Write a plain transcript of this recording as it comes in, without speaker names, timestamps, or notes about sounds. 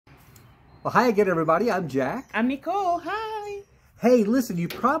Well, hi again, everybody. I'm Jack. I'm Nicole. Hi. Hey, listen, you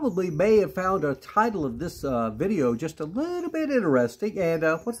probably may have found a title of this video just a little bit interesting. And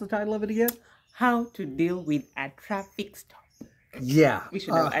what's the title of it again? How to deal with a traffic stop. Yeah. We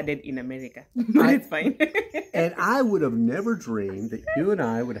should have added in America, but it's fine. And I would have never dreamed that you and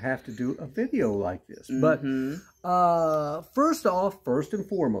I would have to do a video like this. But first and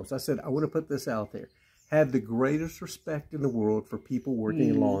foremost, I said, I want to put this out there. Have the greatest respect in the world for people working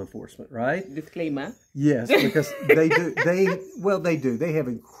in law enforcement, right? Disclaimer. Yes, because they do. They do. They have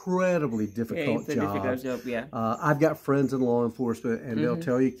incredibly difficult It's a jobs. difficult job, yeah. I've got friends in law enforcement, and they'll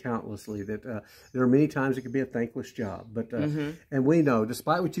tell you countlessly that there are many times it can be a thankless job. But and we know,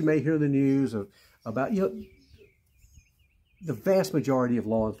 despite what you may hear in the news about the vast majority of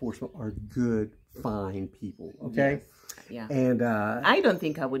law enforcement are good, fine people. Okay. Yes. Yeah. And I don't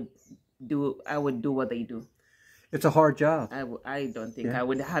think I would do what they do. It's a hard job. I don't think I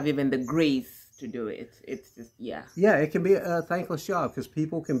would have even the grace to do it. It's just, yeah. Yeah, it can be a thankless job because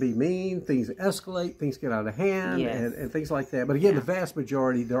people can be mean, things escalate, things get out of hand, and things like that. But again, the vast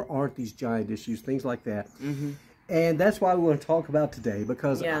majority, there aren't these giant issues, things like that. And that's why we want to talk about today,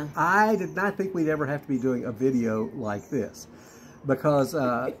 because I did not think we'd ever have to be doing a video like this. Because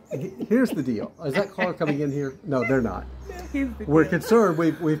here's the deal. Is that car coming in here? No, they're not. We're concerned.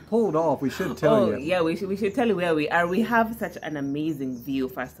 We've pulled off. We should tell you. Yeah, we should tell you where we are. We have such an amazing view,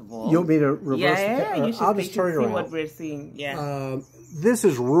 first of all. You want me to reverse you should, I'll just turn around. See what we're seeing. Yeah. This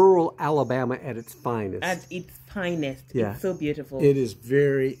is rural Alabama at its finest. At its finest. Yeah. It's so beautiful. It is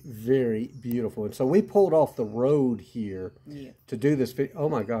very, very beautiful. And so we pulled off the road here to do this video. Oh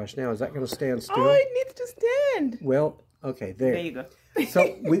my gosh, now is that going to stand still? Oh, it needs to stand. Well, okay, there. There you go.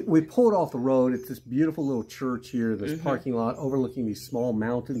 So we pulled off the road. It's this beautiful little church here, this parking lot overlooking these small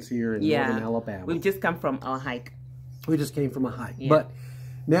mountains here in northern Alabama. We've just come from our hike. We just came from a hike. But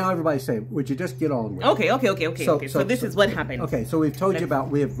now everybody's saying, would you just get on with it? Okay. So this is what happened. Okay, so we've told you about,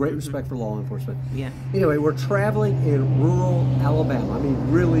 we have great respect for law enforcement. Yeah. Anyway, we're traveling in rural Alabama. I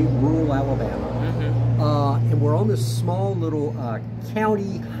mean, really rural Alabama. And we're on this small little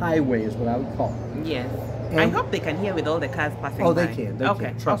county highway is what I would call it. Yes. And I hope they can hear with all the cars passing by. Oh, they can. They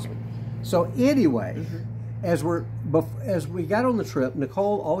can. Trust me. So anyway, as we got on the trip,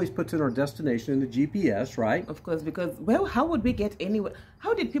 Nicole always puts in our destination in the GPS, right? Of course, because, well, how would we get anywhere?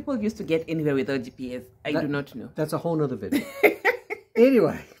 How did people used to get anywhere without GPS? I do not know. That's a whole nother video.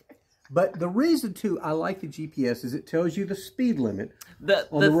 Anyway, but the reason, too, I like the GPS is it tells you the speed limit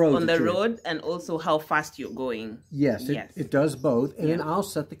on the road and also how fast you're going. Yes, it does both. And then I'll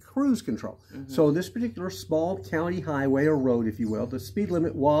set the cruise control. So this particular small county highway or road, if you will, the speed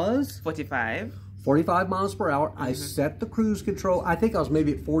limit was 45 miles per hour. I set the cruise control. I think I was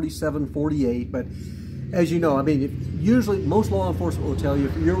maybe at 47, 48. But as you know, I mean, usually most law enforcement will tell you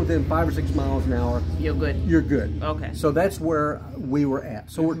if you're within 5 or 6 miles an hour, you're good. You're good. Okay. So that's where we were at.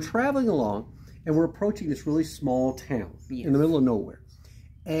 So we're traveling along, and we're approaching this really small town in the middle of nowhere.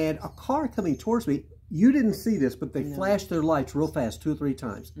 And a car coming towards me, you didn't see this, but they flashed their lights real fast 2 or 3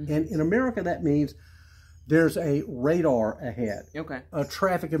 times. And in America, that means there's a radar ahead. Okay. A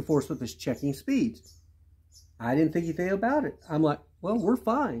traffic enforcement that's checking speeds. I didn't think anything about it. I'm like, well, we're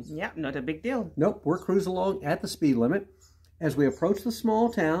fine. Yeah, not a big deal. Nope, we're cruising along at the speed limit. As we approach the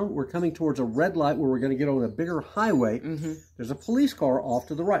small town, we're coming towards a red light where we're going to get on a bigger highway. There's a police car off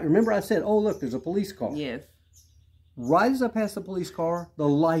to the right. Remember I said, oh, look, there's a police car. Yes. Right as I pass the police car, the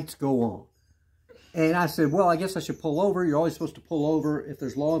lights go on. And I said, well, I guess I should pull over. You're always supposed to pull over if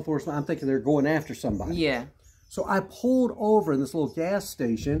there's law enforcement. I'm thinking they're going after somebody. Yeah. So I pulled over in this little gas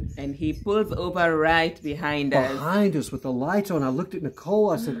station. And he pulls over right behind us. Behind us with the lights on. I looked at Nicole.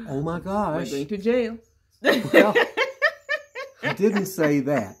 I said, oh, my gosh. We're going to jail. Well, I didn't say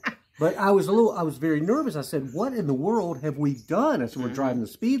that. But I was very nervous. I said, what in the world have we done? I said, we're driving the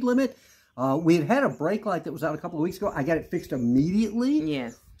speed limit. We had a brake light that was out a couple of weeks ago. I got it fixed immediately.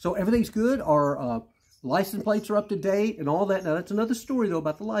 Yes. So everything's good. Our license plates are up to date and all that. Now, that's another story, though,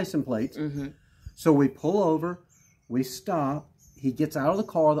 about the license plates. So we pull over. We stop. He gets out of the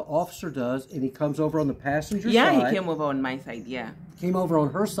car, the officer does, and he comes over on the passenger side. Yeah, he came over on my side, Came over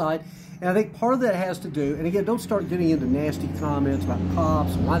on her side. And I think part of that has to do, and again, don't start getting into nasty comments about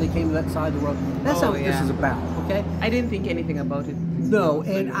cops and why they came to that side of the road. That's not what this is about, okay? I didn't think anything about it. No,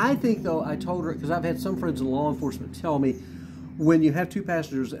 and I think, though, I told her, because I've had some friends in law enforcement tell me, when you have 2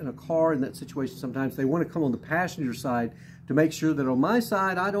 passengers in a car in that situation, sometimes they want to come on the passenger side to make sure that on my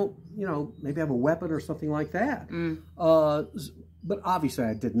side, I don't, maybe have a weapon or something like that. But obviously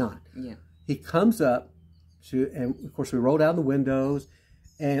I did not. Yeah. He comes up and of course we roll down the windows,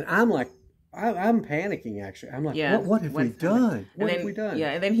 and I'm like I'm panicking, actually. I'm like, Yeah. what have we done? What have we done?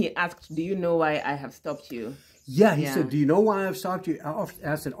 Yeah, and then he asked, do you know why I have stopped you? Yeah, he said, do you know why I've stopped you?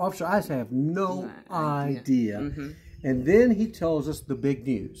 I said, officer, I have no idea. And then he tells us the big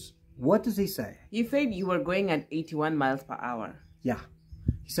news. What does he say? He said you were going at 81 miles per hour. Yeah.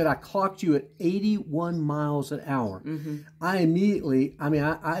 He said, I clocked you at 81 miles an hour. I immediately, I mean,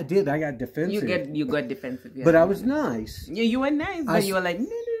 I did. I got defensive. You got defensive. Yeah. But I was nice. Yeah, you were nice, but you were like, no.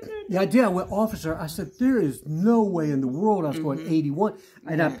 Yeah, I did. I went, officer, I said, there is no way in the world I was going 81.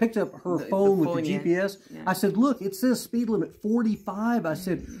 And I picked up her phone with the GPS. Yeah. I said, look, it says speed limit 45. I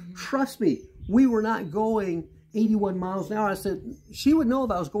said, trust me, we were not going 81 miles an hour. I said, she would know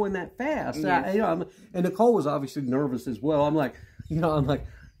if I was going that fast. Yes. And Nicole was obviously nervous as well. I'm like,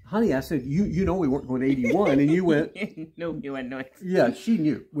 honey, I said, you know we weren't going 81. And you went, no, you were not. Yeah, she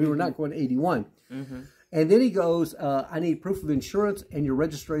knew. We were not going 81. And then he goes, I need proof of insurance and your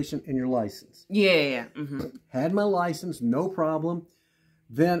registration and your license. Yeah. Had my license, no problem.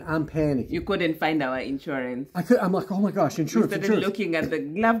 Then I'm panicking. You couldn't find our insurance. I'm like, oh my gosh, insurance. You started looking at the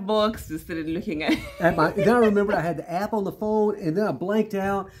glove box. You started looking at then I remembered I had the app on the phone, and then I blanked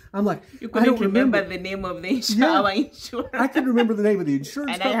out. I'm like, you couldn't remember the name of our insurance. I couldn't remember the name of the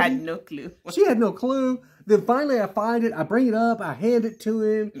insurance and company. I had no clue. She had no clue. Then finally I find it. I bring it up. I hand it to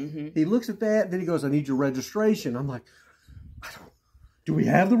him. He looks at that. Then he goes, I need your registration. I'm like, do we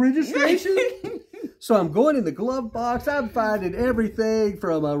have the registration? So I'm going in the glove box. I'm finding everything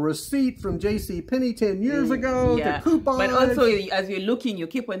from a receipt from J.C. Penney 10 years ago to coupons. But also, as you're looking, you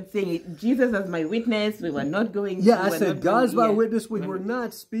keep on saying, Jesus as my witness, we were not going. Yeah, I said, God's my witness, we were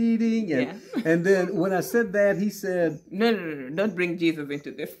not speeding. And then when I said that, he said, No, don't bring Jesus into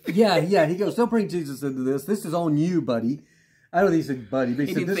this. Yeah, he goes, don't bring Jesus into this. This is on you, buddy. I don't think he said buddy, but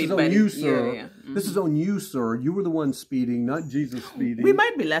he said, this is on you, sir. Yeah. This is on you, sir. You were the one speeding, not Jesus speeding. We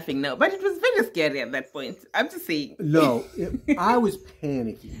might be laughing now, but it was very scary at that point. I'm just saying. No, I was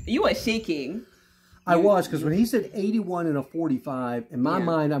panicking. You were shaking. I was, because when he said 81 and a 45, in my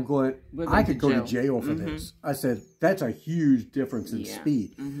mind, I'm going, I could go to jail for this. I said, that's a huge difference in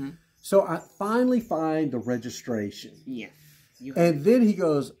speed. So I finally find the registration. Yes. And then he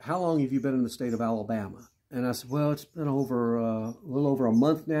goes, how long have you been in the state of Alabama? And I said, well, it's been over a little over a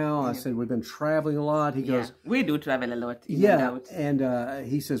month now. I said, we've been traveling a lot. He goes, we do travel a lot. And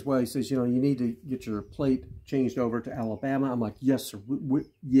he says, you need to get your plate changed over to Alabama. I'm like, yes, sir.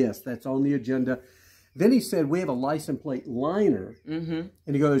 Yes, that's on the agenda. Then he said, we have a license plate liner. And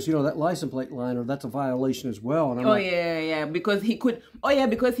he goes, that license plate liner, that's a violation as well. And I'm because he could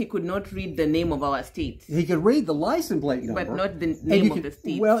not read the name of our state. He could read the license plate number. But not the name of the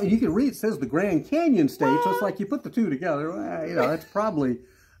state. Well, and you can read, it says the Grand Canyon state, so it's like you put the two together. That's probably,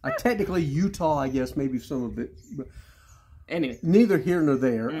 technically Utah, I guess, maybe some of it. Anyway. Neither here nor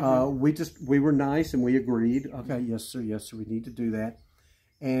there. We were nice and we agreed. Okay, yes, sir, we need to do that.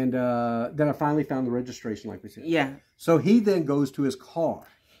 And then I finally found the registration, like we said. Yeah. So he then goes to his car.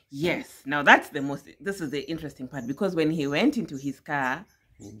 Yes. Now that's this is the interesting part, because when he went into his car,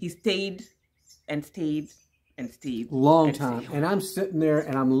 he stayed and stayed and stayed. Long time. And I'm sitting there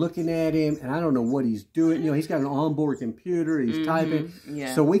and I'm looking at him and I don't know what he's doing. He's got an onboard computer. He's typing.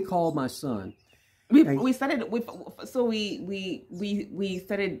 Yeah. So we called my son. We started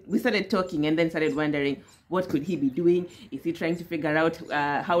talking and then started wondering, what could he be doing? Is he trying to figure out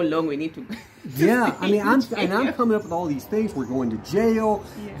how long we need to? I'm coming up with all these things. We're going to jail.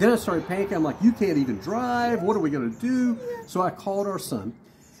 Yeah. Then I started panicking. I'm like, you can't even drive. What are we going to do? Yeah. So I called our son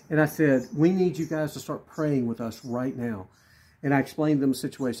and I said, we need you guys to start praying with us right now. And I explained to them the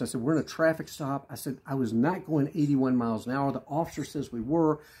situation. I said, we're in a traffic stop. I said, I was not going 81 miles an hour. The officer says we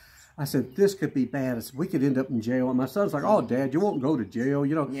were. I said, this could be bad. I said, we could end up in jail. And my son's like, oh, Dad, you won't go to jail.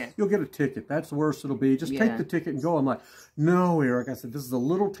 You'll get a ticket. That's the worst it'll be. Just take the ticket and go. I'm like, no, Eric. I said, this is a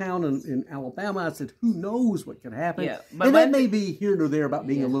little town in Alabama. I said, who knows what could happen? Yeah, and that may be here nor there about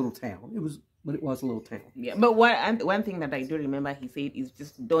being a little town. But it was a little town. Yeah, but one thing that I do remember he said is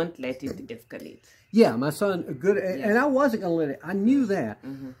just don't let it escalate. Yeah, my son, and I wasn't going to let it. I knew that.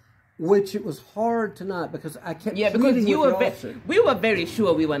 Which it was hard to not, because I kept because we were very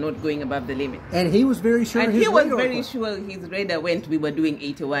sure we were not going above the limit, and he was very sure. And he was very sure his radar went. We were doing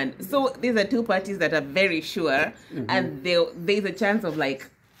 81. So these are two parties that are very sure, and there's a chance of like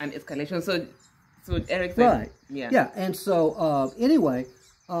an escalation. So Eric said, right, yeah, and so anyway.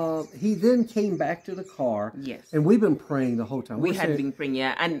 He then came back to the car. Yes. And we've been praying the whole time. We had been praying,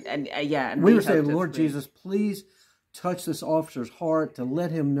 and we were saying, Lord Jesus, please touch this officer's heart to let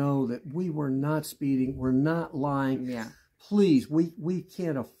him know that we were not speeding, we're not lying. Yeah. Please, we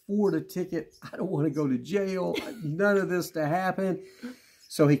can't afford a ticket. I don't want to go to jail. None of this to happen.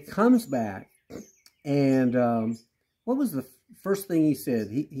 So he comes back, and what was the first thing he said?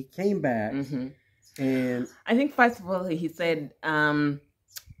 He came back, and I think first of all he said, in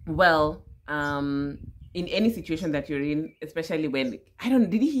any situation that you're in, especially when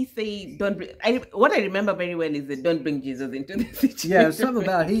did he say don't bring? What I remember very well is that don't bring Jesus into the situation. Yeah, something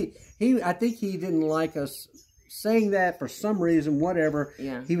about I think he didn't like us saying that for some reason, whatever.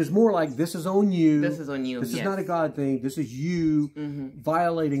 Yeah. He was more like, this is on you. This is on you. This is not a God thing. This is you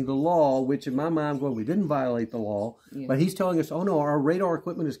violating the law, which in my mind, well, we didn't violate the law. Yeah. But he's telling us, oh no, our radar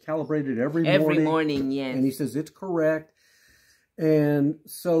equipment is calibrated every morning. Every morning, yes. And he says it's correct. And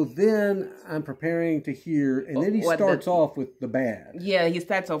so then I'm preparing to hear, and then he starts off with the bad. Yeah, he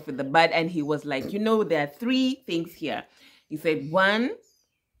starts off with the bad, and he was like, there are three things here. He said, one,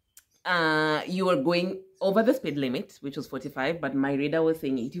 you are going over the speed limit, which was 45, but my radar was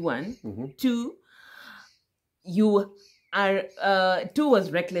saying 81. Two, you are, two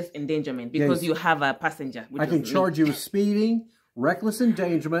was reckless endangerment because you have a passenger. I can charge you with speeding, reckless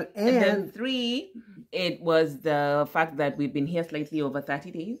endangerment, and then three, it was the fact that we've been here slightly over 30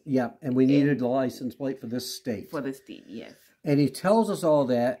 days. Yeah, and we needed a license plate for this state. For the state, yes. And he tells us all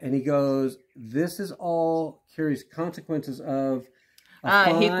that, and he goes, this is all carries consequences of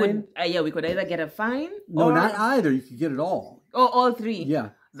he could, we could either get a fine. No, not either. You could get it all. Oh, all three. Yeah.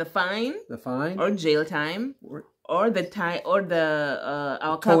 The fine, or jail time, or the time, or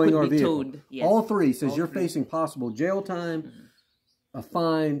our car could be towed. Yes. All three. Says you're facing possible jail time, a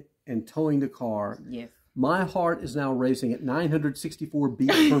fine, and towing the car. Yes. My heart is now racing at 964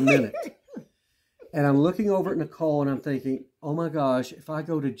 beats per minute. And I'm looking over at Nicole, and I'm thinking, oh my gosh, if I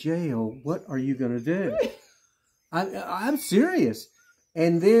go to jail, what are you going to do? I'm serious.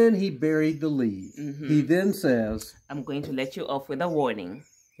 And then he buried the lead. He then says, I'm going to let you off with a warning.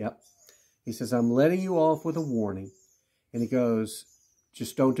 Yep. He says, I'm letting you off with a warning. And he goes,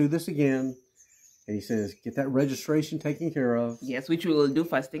 just don't do this again. And he says, get that registration taken care of. Yes, which we will do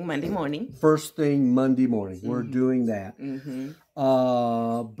first thing Monday morning. First thing Monday morning. We're doing that.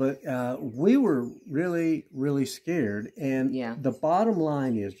 But we were really, really scared. And the bottom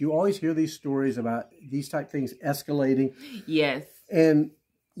line is, you always hear these stories about these type things escalating. Yes. And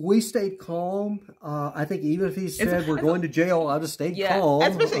we stayed calm. I think even if he said we're going to jail, I just stayed calm.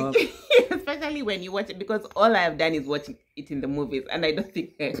 Especially when you watch it, because all I have done is watch it in the movies, and I don't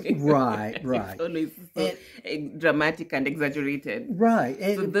think right. It's always so dramatic and exaggerated. Right.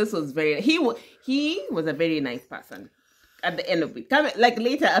 And so this was he was a very nice person. At the end of it, like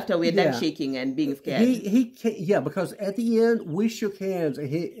later after we're done shaking and being scared, because at the end we shook hands. And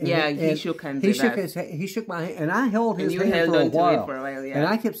he shook hands. He shook my hand, and I held his hand for a while. And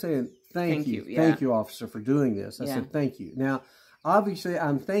I kept saying, "Thank you, officer, for doing this." I said, "Thank you." Now, obviously,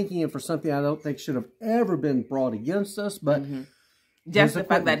 I'm thanking him for something I don't think should have ever been brought against us, but just the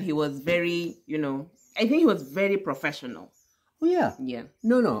fact that he was very, I think he was very professional. Well, yeah. Yeah.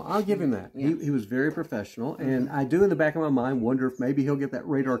 No, I'll give him that. Yeah. He was very professional, and I do in the back of my mind wonder if maybe he'll get that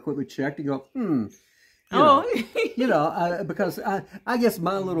radar equipment checked and go, because I guess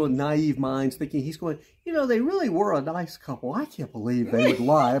my little naive mind's thinking he's going, they really were a nice couple. I can't believe they would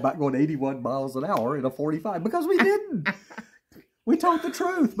lie about going 81 miles an hour in a 45, because we didn't. We told the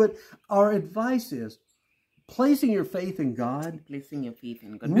truth, but our advice is, placing your faith in God. Placing your faith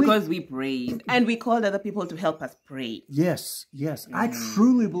in God. Because we prayed. And we called other people to help us pray. Yes. I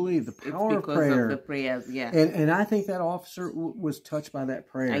truly believe the power of prayer. Because of the prayers, And I think that officer was touched by that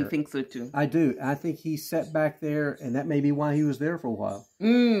prayer. I think so too. I do. I think he sat back there, and that may be why he was there for a while.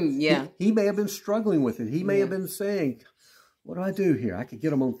 Yeah. He may have been struggling with it. He may have been saying, what do I do here? I could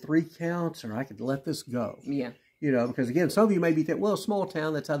get him on 3 counts, or I could let this go. Yeah. Because again, some of you may be thinking, well, small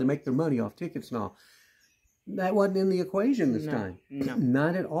town, that's how they make their money off tickets and all. That wasn't in the equation this time. No.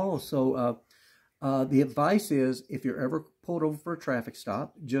 Not at all. So the advice is, if you're ever pulled over for a traffic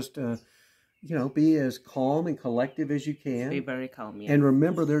stop, just, be as calm and collective as you can. Be very calm, And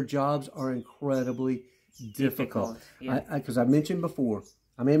remember, their jobs are incredibly difficult. Because I mentioned before,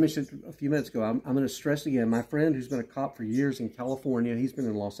 I mentioned a few minutes ago, I'm going to stress again, my friend who's been a cop for years in California, he's been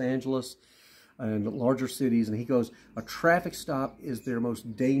in Los Angeles and larger cities, and he goes, a traffic stop is their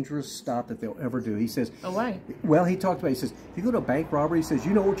most dangerous stop that they'll ever do. He says, oh, why? Well, he talked about, he says, if you go to a bank robbery, he says,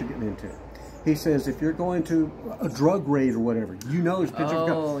 you know what you're getting into. He says, if you're going to a drug raid or whatever, there's pictures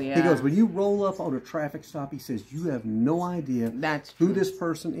of He goes, when you roll up on a traffic stop, he says, you have no idea who this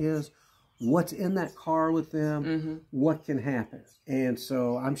person is, what's in that car with them, what can happen. And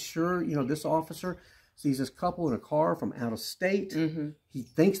so I'm sure, this officer sees this couple in a car from out of state. He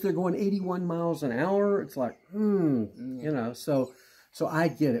thinks they're going 81 miles an hour. It's like, so I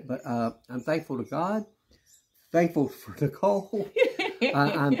get it. But I'm thankful to God, thankful for Nicole,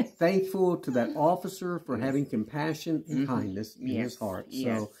 I'm thankful to that officer for having compassion and kindness in his heart.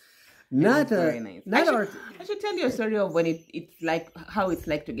 So, very nice. I should tell you a story of when it's like how it's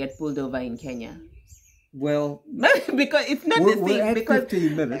like to get pulled over in Kenya. Well, because it's not the same. We're at because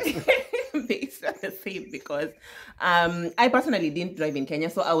 15 minutes. it's not the same because I personally didn't drive in Kenya,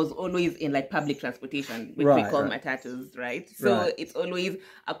 so I was always in like public transportation, which we call matatus, right? So it's always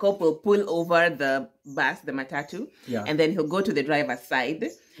a couple pull over the bus, the matatu, and then he'll go to the driver's side,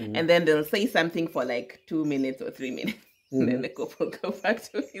 and then they'll say something for like 2 minutes or 3 minutes, and then the couple go back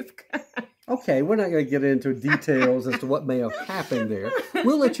to his car. Okay, we're not going to get into details as to what may have happened there.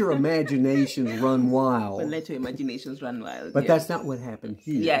 We'll let your imaginations run wild. We'll let your imaginations run wild. But that's not what happened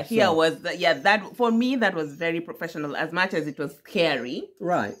here. Yeah, here was, that for me, that was very professional. As much as it was scary,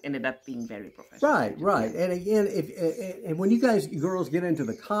 ended up being very professional. Right. And again, and when you girls get into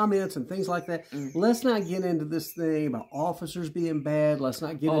the comments and things like that, let's not get into this thing about officers being bad. Let's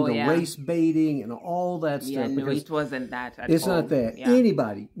not get into race baiting and all that stuff. No, it wasn't that at all. It's not that. Yeah.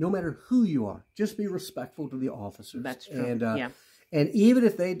 Anybody, no matter who you are, just be respectful to the officers. That's true. And even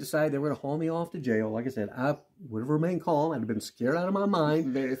if they decide they were going to haul me off to jail, like I said, I would have remained calm. I'd have been scared out of my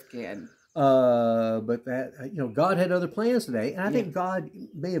mind. Very scared. But that, God had other plans today. And I think God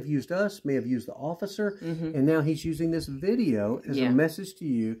may have used us, may have used the officer. And now he's using this video as a message to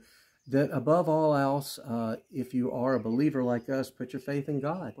you that above all else, if you are a believer like us, put your faith in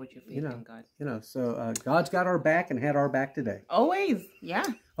God. Put your faith in God. So God's got our back and had our back today. Always, yeah.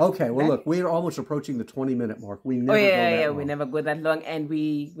 Okay, well, look, we're almost approaching the 20-minute mark. We never go that long. We never go that long, and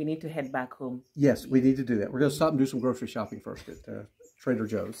we need to head back home. Yes, we need to do that. We're going to stop and do some grocery shopping first at Trader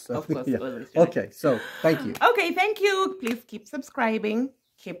Joe's. So, of course. Okay, so thank you. Okay, thank you. Please keep subscribing.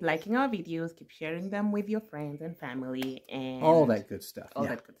 Keep liking our videos. Keep sharing them with your friends and family. And all that good stuff.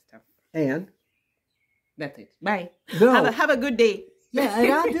 That good stuff. And that's it. Bye. No. Have a good day. Yeah,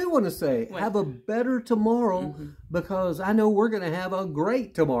 and I do want to say, have a better tomorrow because I know we're going to have a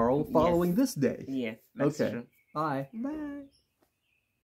great tomorrow following this day. Yes, that's true. Bye. Bye.